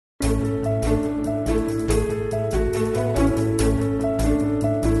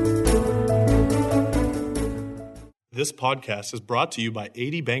This podcast is brought to you by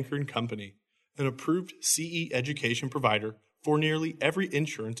 80 Banker and Company, an approved CE education provider for nearly every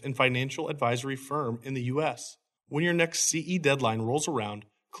insurance and financial advisory firm in the U.S. When your next CE deadline rolls around,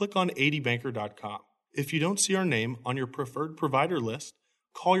 click on 80banker.com. If you don't see our name on your preferred provider list,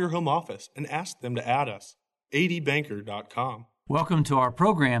 call your home office and ask them to add us. 80banker.com. Welcome to our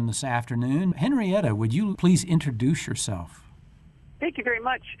program this afternoon. Henrietta, would you please introduce yourself? Thank you very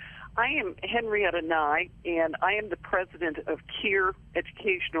much. I am Henrietta Nye, and I am the president of KIER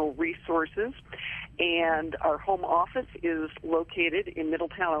Educational Resources, and our home office is located in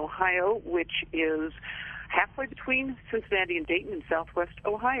Middletown, Ohio, which is halfway between Cincinnati and Dayton in southwest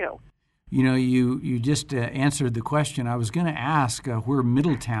Ohio. You know, you just answered the question I was going to ask where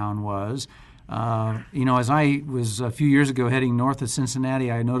Middletown was. As I was a few years ago heading north of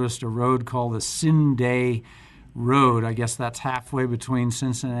Cincinnati, I noticed a road called the Cinday Road. I guess that's halfway between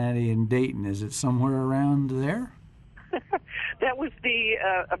Cincinnati and Dayton. Is it somewhere around there? That was the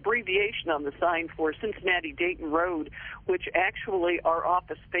abbreviation on the sign for Cincinnati-Dayton Road, which actually our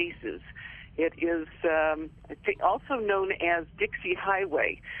office faces. It is also known as Dixie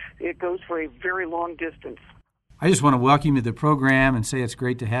Highway. It goes for a very long distance. I just want to welcome you to the program and say it's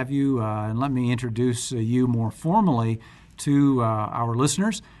great to have you. And let me introduce you more formally to our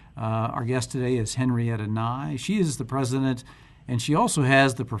listeners. Our guest today is Henrietta Nye. She is the president, and she also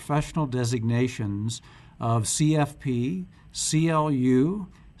has the professional designations of CFP, CLU,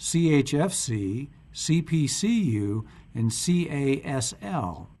 CHFC, CPCU, and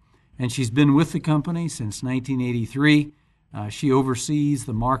CASL. And she's been with the company since 1983. She oversees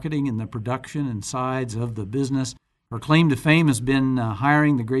the marketing and the production and sides of the business. Her claim to fame has been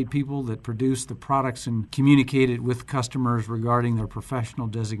hiring the great people that produce the products and communicate it with customers regarding their professional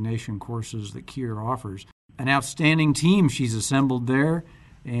designation courses that KIER offers. An outstanding team she's assembled there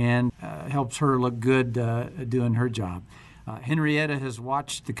and helps her look good doing her job. Henrietta has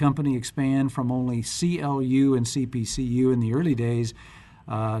watched the company expand from only CLU and CPCU in the early days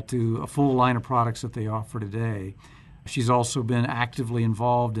to a full line of products that they offer today. She's also been actively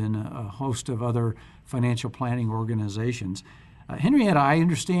involved in a host of other financial planning organizations. Henrietta, I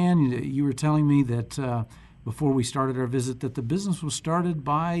understand you were telling me that before we started our visit that the business was started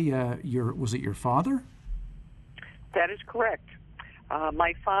by was it your father? That is correct.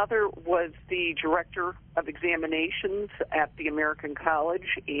 My father was the director of examinations at the American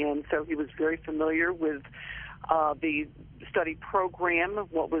College, and so he was very familiar with the study program,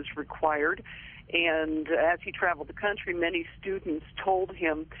 what was required. And as he traveled the country, many students told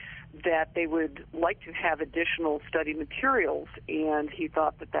him that they would like to have additional study materials, and he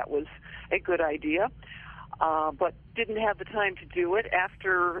thought that that was a good idea, but didn't have the time to do it.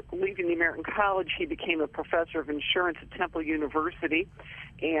 After leaving the American College, he became a professor of insurance at Temple University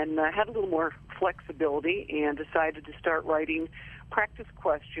and had a little more flexibility and decided to start writing practice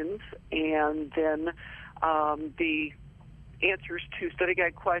questions and then the answers to study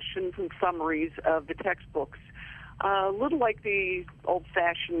guide questions and summaries of the textbooks. A little like the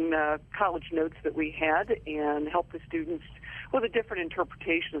old-fashioned college notes that we had, and help the students with a different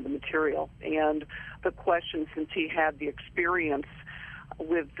interpretation of the material. And the questions, since he had the experience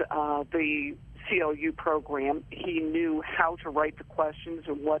with the CLU program, he knew how to write the questions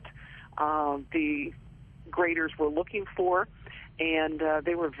and what the graders were looking for. And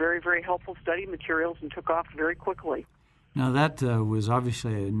they were very, very helpful study materials and took off very quickly. Now, that was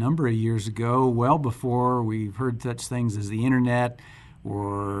obviously a number of years ago, well before we've heard such things as the Internet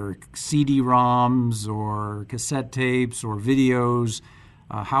or CD-ROMs or cassette tapes or videos.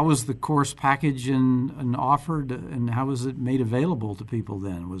 How was the course packaged and offered, and how was it made available to people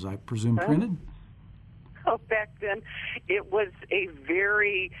then? Was, I presume, printed? Oh, back then it was a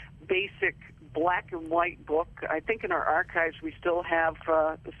very basic black and white book. I think in our archives we still have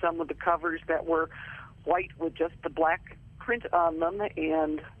some of the covers that were white with just the black print on them,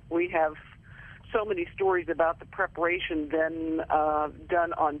 and we have so many stories about the preparation then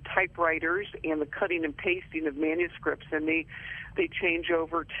done on typewriters and the cutting and pasting of manuscripts, and they change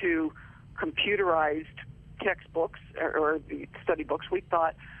over to computerized textbooks or the study books. We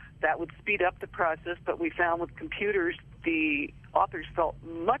thought that would speed up the process, but we found with computers the authors felt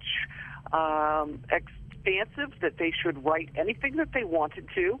much expansive, that they should write anything that they wanted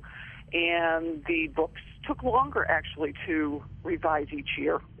to, and the books took longer actually to revise each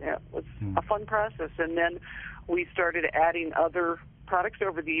year. It was a fun process. And then we started adding other products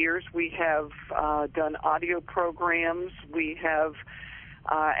over the years. We have done audio programs. We have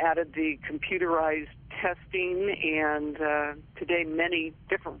added the computerized testing, and today many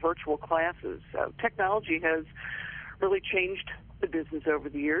different virtual classes. Technology has really changed the business over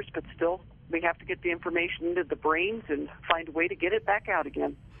the years, but still we have to get the information into the brains and find a way to get it back out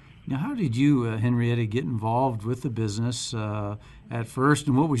again. Now, how did you, Henrietta, get involved with the business at first,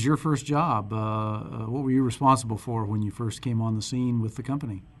 and what was your first job? What were you responsible for when you first came on the scene with the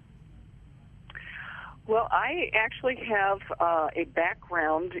company? Well, I actually have a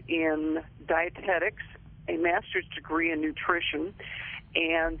background in dietetics, a master's degree in nutrition,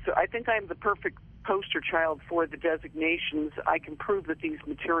 and so I think I'm the perfect poster child for the designations. I can prove that these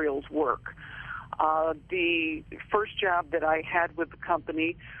materials work. The first job that I had with the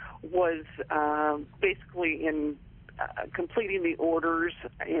company was basically in completing the orders,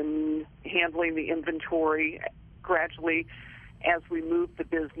 in handling the inventory. Gradually, as we moved the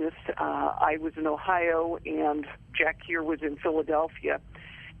business, I was in Ohio and Jack here was in Philadelphia,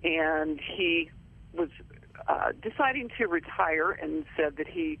 and he was deciding to retire and said that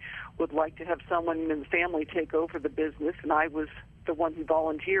he would like to have someone in the family take over the business, and I was the one who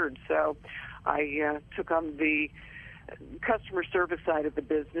volunteered. So I took on the customer service side of the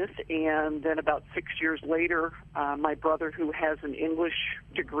business, and then about 6 years later, my brother, who has an English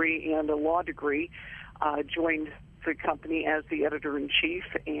degree and a law degree, joined the company as the editor-in-chief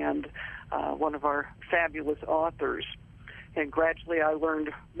and one of our fabulous authors. And gradually I learned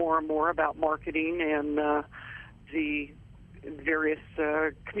more and more about marketing and the various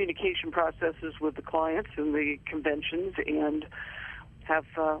communication processes with the clients and the conventions, and have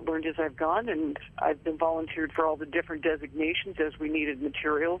learned as I've gone, and I've been volunteered for all the different designations as we needed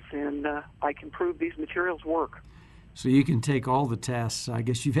materials, and I can prove these materials work. So you can take all the tests. I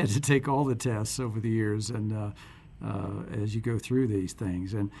guess you've had to take all the tests over the years, and as you go through these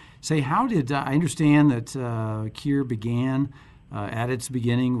things. And say, how did I understand that Kier began at its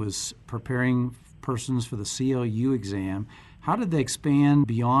beginning was preparing persons for the CLU exam? How did they expand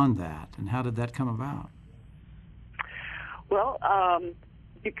beyond that, and how did that come about? Well,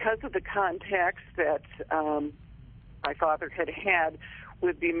 because of the contacts that my father had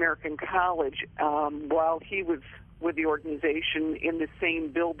with the American College, while he was with the organization, in the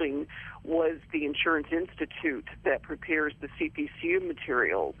same building was the Insurance Institute that prepares the CPCU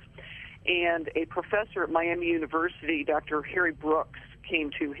materials. And a professor at Miami University, Dr. Harry Brooks,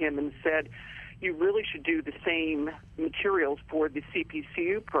 came to him and said, you really should do the same materials for the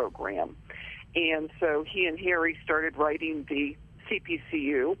CPCU program. And so he and Harry started writing the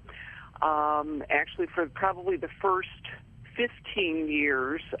CPCU. Actually, for probably the first 15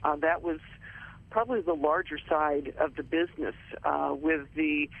 years, that was probably the larger side of the business, with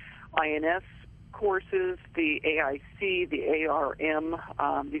the INS courses, the AIC, the ARM,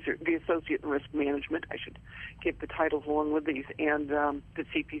 these are the Associate in Risk Management, I should give the titles along with these, and the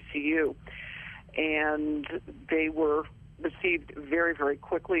CPCU. And they were received very, very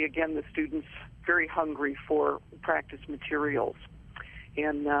quickly. Again, the students very hungry for practice materials.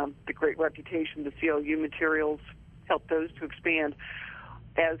 And the great reputation of the CLU materials helped those to expand.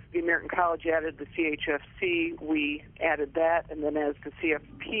 As the American College added the CHFC, we added that, and then as the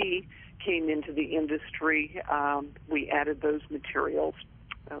CFP came into the industry, we added those materials.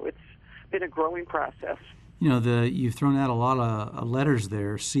 So it's been a growing process. You know, you've thrown out a lot of letters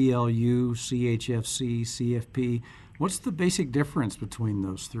there, CLU, CHFC, CFP. What's the basic difference between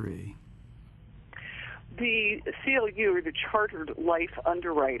those three? The CLU, or the Chartered Life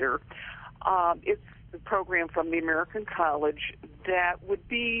Underwriter, it's the program from the American College that would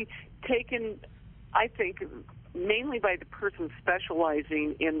be taken, I think, mainly by the person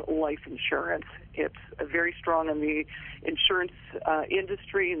specializing in life insurance. It's very strong in the insurance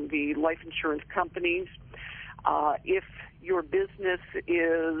industry and the life insurance companies. If your business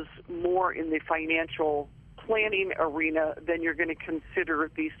is more in the financial planning arena, then you're going to consider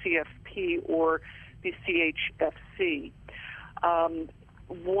the CFP or the CHFC.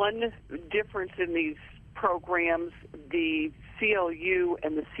 One difference in these programs, the CLU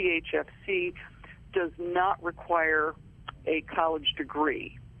and the CHFC does not require a college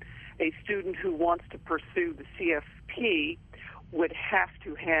degree. A student who wants to pursue the CFP would have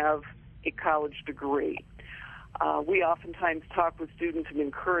to have a college degree. We oftentimes talk with students and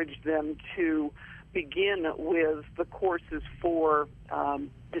encourage them to begin with the courses for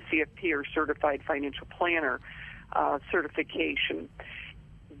the CFP, or Certified Financial Planner certification.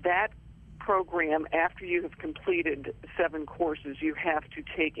 That program, after you have completed 7 courses, you have to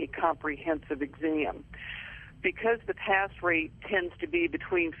take a comprehensive exam. Because the pass rate tends to be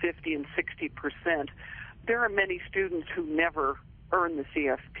between 50 and 60%, there are many students who never earn the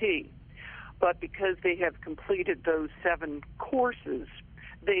CFP. But because they have completed those 7 courses,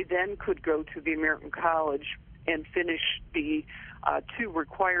 they then could go to the American College and finish the 2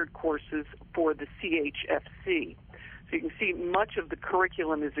 required courses for the CHFC. So you can see much of the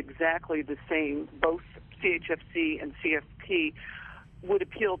curriculum is exactly the same. Both CHFC and CFP would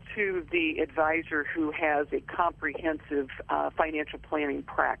appeal to the advisor who has a comprehensive financial planning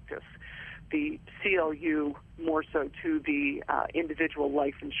practice. The CLU more so to the individual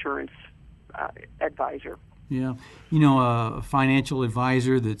life insurance advisor. Yeah. A financial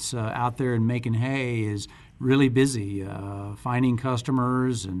advisor that's out there and making hay is really busy finding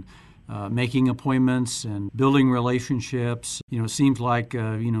customers and making appointments and building relationships. It seems like,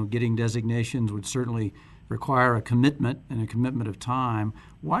 getting designations would certainly require a commitment and a commitment of time.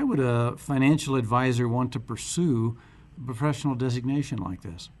 Why would a financial advisor want to pursue a professional designation like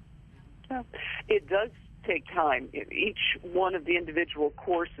this? Well, it does take time. Each one of the individual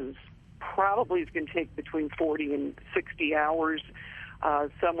courses probably is going to take between 40 and 60 hours.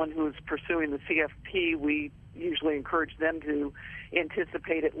 Someone who is pursuing the CFP, we usually encourage them to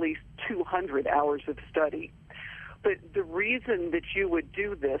anticipate at least 200 hours of study. But the reason that you would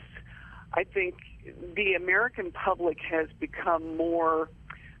do this, I think the American public has become more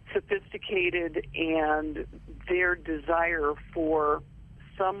sophisticated, and their desire for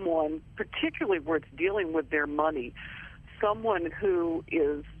someone, particularly where it's dealing with their money, someone who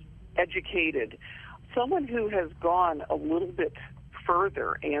is educated, someone who has gone a little bit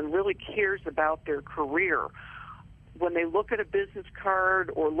further and really cares about their career. When they look at a business card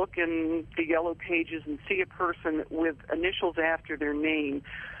or look in the yellow pages and see a person with initials after their name,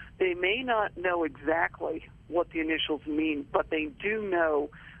 they may not know exactly what the initials mean, but they do know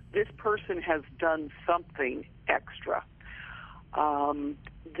this person has done something extra.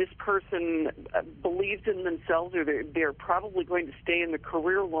 This person believes in themselves, or they're probably going to stay in the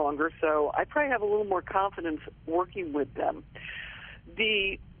career longer, so I probably have a little more confidence working with them.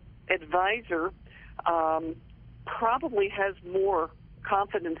 The advisor probably has more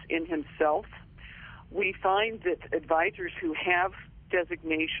confidence in himself. We find that advisors who have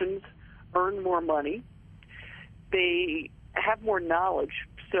designations earn more money. They have more knowledge,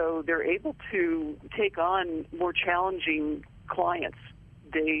 so they're able to take on more challenging clients.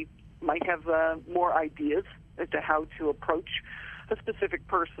 They might have more ideas as to how to approach a specific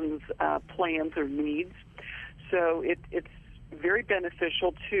person's plans or needs. So it's very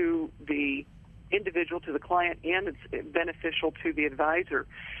beneficial to the individual, to the client, and it's beneficial to the advisor.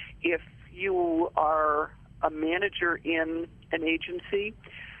 If you are a manager in an agency,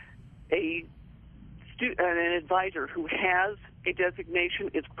 an advisor who has a designation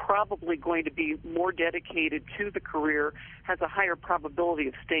is probably going to be more dedicated to the career, has a higher probability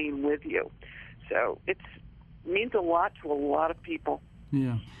of staying with you. So it means a lot to a lot of people.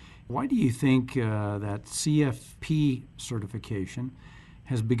 Yeah. Why do you think that CFP certification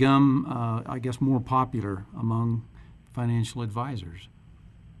has become, more popular among financial advisors?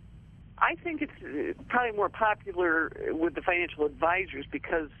 I think it's probably more popular with the financial advisors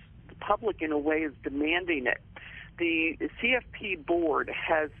because the public, in a way, is demanding it. The CFP board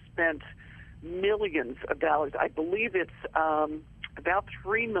has spent millions of dollars. I believe it's about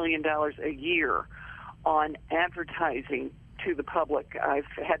 $3 million a year on advertising to the public. I've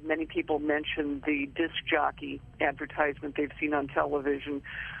had many people mention the disc jockey advertisement they've seen on television,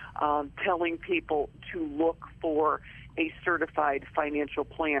 telling people to look for a certified financial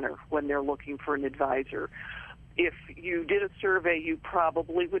planner when they're looking for an advisor. If you did a survey, you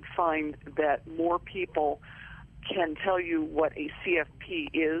probably would find that more people can tell you what a CFP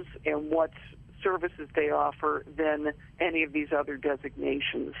is and what services they offer than any of these other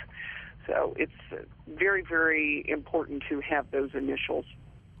designations. So it's very, very important to have those initials.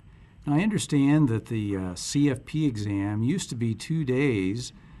 Now, I understand that the CFP exam used to be 2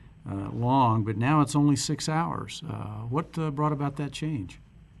 days long, but now it's only 6 hours. What brought about that change?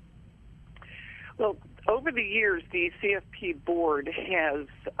 Well, over the years, the CFP board has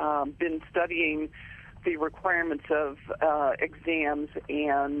been studying the requirements of exams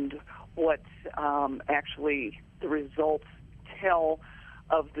and what actually the results tell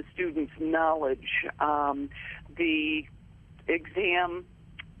of the student's knowledge. The exam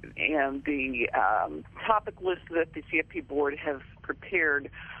and the topic list that the CFP board has prepared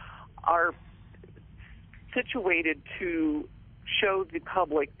are situated to show the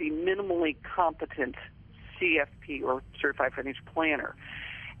public the minimally competent CFP, or Certified Financial Planner.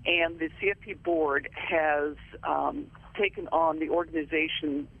 And the CFP board has taken on the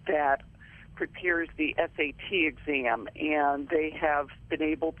organization that prepares the SAT exam, and they have been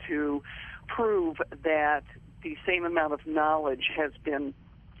able to prove that the same amount of knowledge has been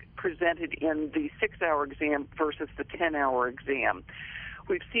presented in the 6-hour exam versus the 10-hour exam.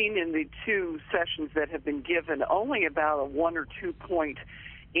 We've seen in the 2 sessions that have been given only about a 1 or 2 point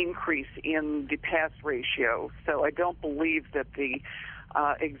increase in the pass ratio. So I don't believe that the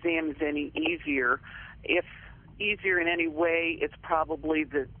exam is any easier. If easier in any way, it's probably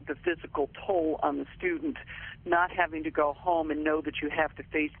the physical toll on the student. Not having to go home and know that you have to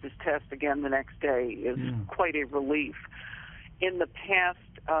face this test again the next day is quite a relief. In the past,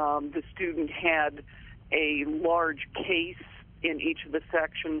 the student had a large case in each of the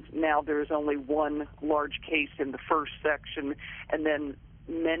sections. Now there's only one large case in the first section, and then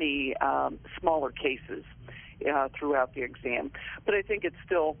many smaller cases throughout the exam. But I think it's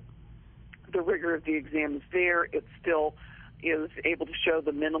still, the rigor of the exam is there. It still is able to show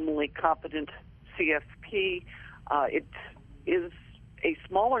the minimally competent CFP. It is a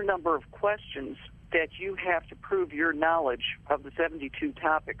smaller number of questions that you have to prove your knowledge of the 72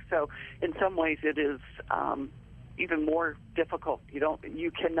 topics. So in some ways it is even more difficult.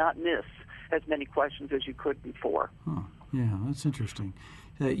 You cannot miss as many questions as you could before. Huh. Yeah, that's interesting.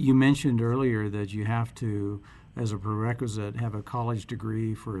 You mentioned earlier that you have to, as a prerequisite, have a college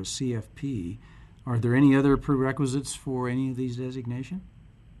degree for a CFP. Are there any other prerequisites for any of these designations?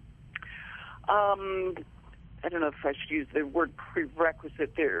 I don't know if I should use the word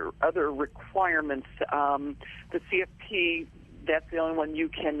prerequisite. There are other requirements. The CFP, that's the only one you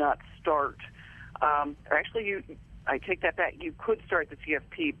cannot start. Actually, I take that back. You could start the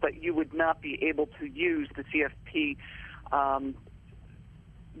CFP, but you would not be able to use the CFP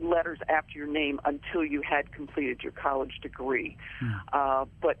letters after your name until you had completed your college degree.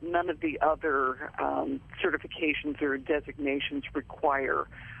 But none of the other certifications or designations require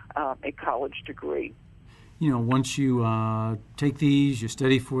a college degree. Once you take these, you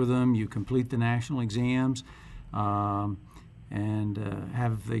study for them, you complete the national exams, and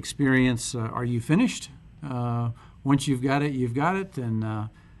have the experience. Are you finished? Once you've got it, you've got it, or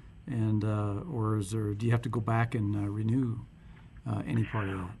do you have to go back and renew any part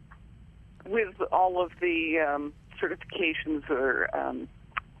of that? With all of the certifications or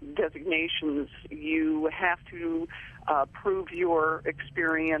designations, you have to prove your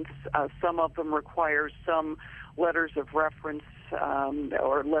experience. Some of them require some letters of reference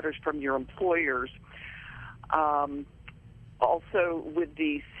or letters from your employers. Also, with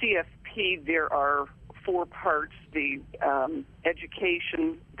the CFP, there are 4 parts: the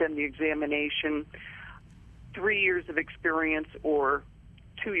education, then the examination, 3 years of experience or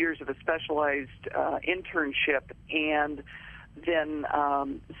 2 years of a specialized internship, and then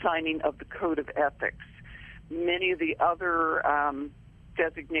signing of the Code of Ethics. Many of the other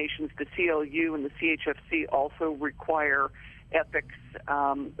designations, the CLU and the CHFC, also require ethics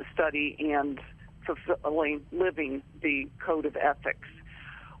study and living the Code of Ethics.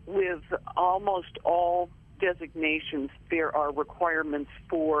 With almost all designations, there are requirements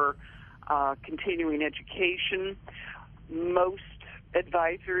for continuing education. Most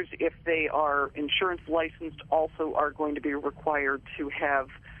advisors, if they are insurance licensed, also are going to be required to have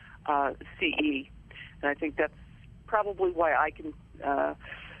CE. And I think that's probably why I can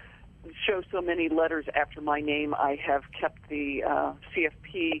show so many letters after my name. I have kept the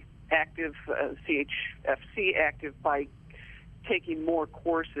CFP active, CHFC active, by taking more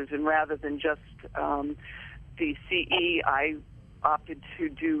courses. And rather than just the CE, I opted to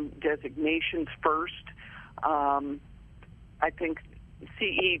do designations first. I think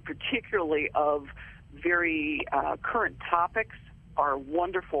CE, particularly of very current topics, are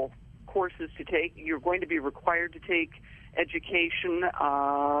wonderful courses to take. You're going to be required to take education,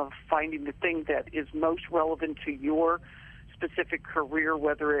 finding the thing that is most relevant to your specific career,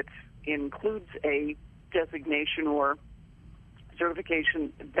 whether it includes a designation or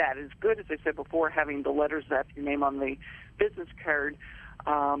certification. That is good, as I said before, having the letters after your name on the business card,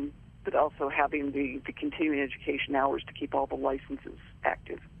 but also having the continuing education hours to keep all the licenses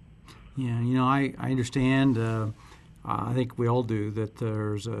active. Yeah, I understand. I think we all do, that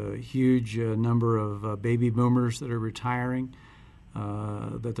there's a huge number of baby boomers that are retiring,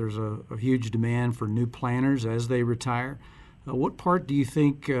 that there's a huge demand for new planners as they retire. What part do you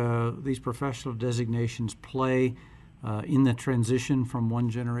think these professional designations play in the transition from one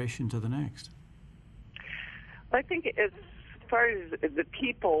generation to the next? I think as far as the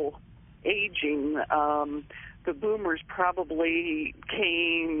people aging, the boomers probably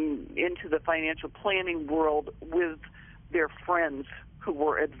came into the financial planning world with their friends who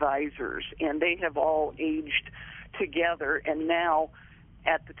were advisors, and they have all aged together. And now,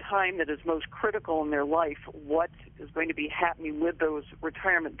 at the time that is most critical in their life, what is going to be happening with those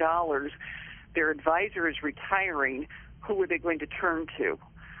retirement dollars? Their advisor is retiring. Who are they going to turn to?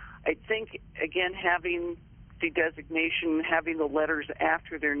 I think, again, having the designation, having the letters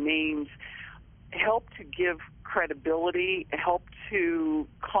after their names, help to give credibility, help to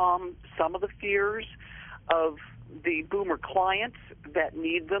calm some of the fears of the boomer clients that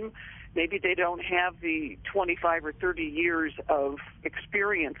need them. Maybe they don't have the 25 or 30 years of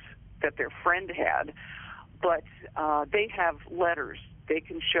experience that their friend had, but they have letters. They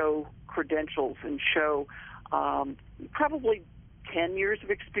can show credentials and show probably 10 years of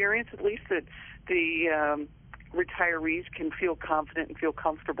experience, at least, that the retirees can feel confident and feel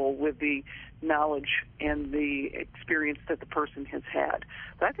comfortable with the knowledge and the experience that the person has had.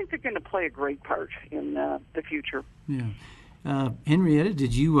 But I think they're going to play a great part in the future. Yeah. Henrietta,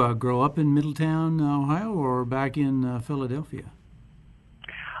 did you grow up in Middletown, Ohio, or back in Philadelphia?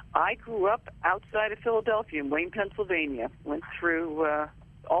 I grew up outside of Philadelphia in Wayne, Pennsylvania. Went through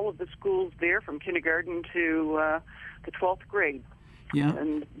all of the schools there from kindergarten to the 12th grade. Yeah.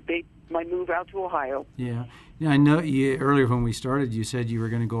 And my move out to Ohio. Yeah. I know earlier when we started, you said you were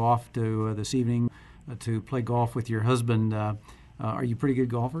going to go off to this evening to play golf with your husband. Are you pretty good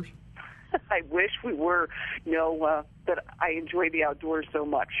golfers? I wish we were. But I enjoy the outdoors so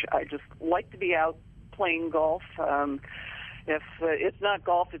much. I just like to be out playing golf. If it's not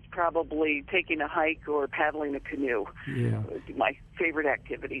golf, it's probably taking a hike or paddling a canoe. Yeah. Would be my favorite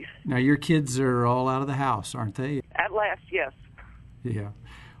activities. Now, your kids are all out of the house, aren't they? At last, yes. Yeah.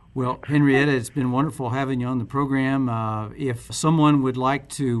 Well, Henrietta, it's been wonderful having you on the program. If someone would like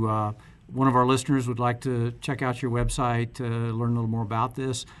to, one of our listeners would like to check out your website, learn a little more about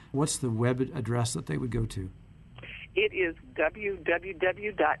this, what's the web address that they would go to? It is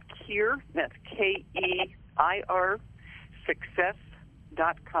www.keir, that's K-E-I-R,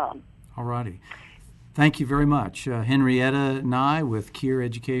 success.com. All righty. Thank you very much. Henrietta Nye with KEIR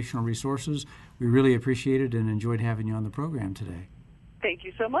Educational Resources. We really appreciate it and enjoyed having you on the program today. Thank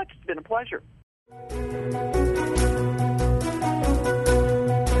you so much. It's been a pleasure.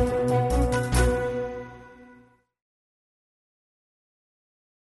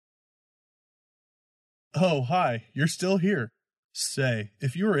 Oh, hi, you're still here. Say,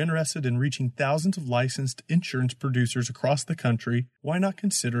 if you are interested in reaching thousands of licensed insurance producers across the country, why not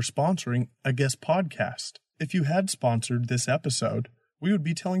consider sponsoring a guest podcast? If you had sponsored this episode, we would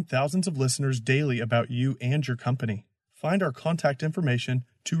be telling thousands of listeners daily about you and your company. Find our contact information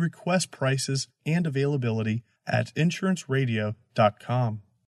to request prices and availability at insuranceradio.com.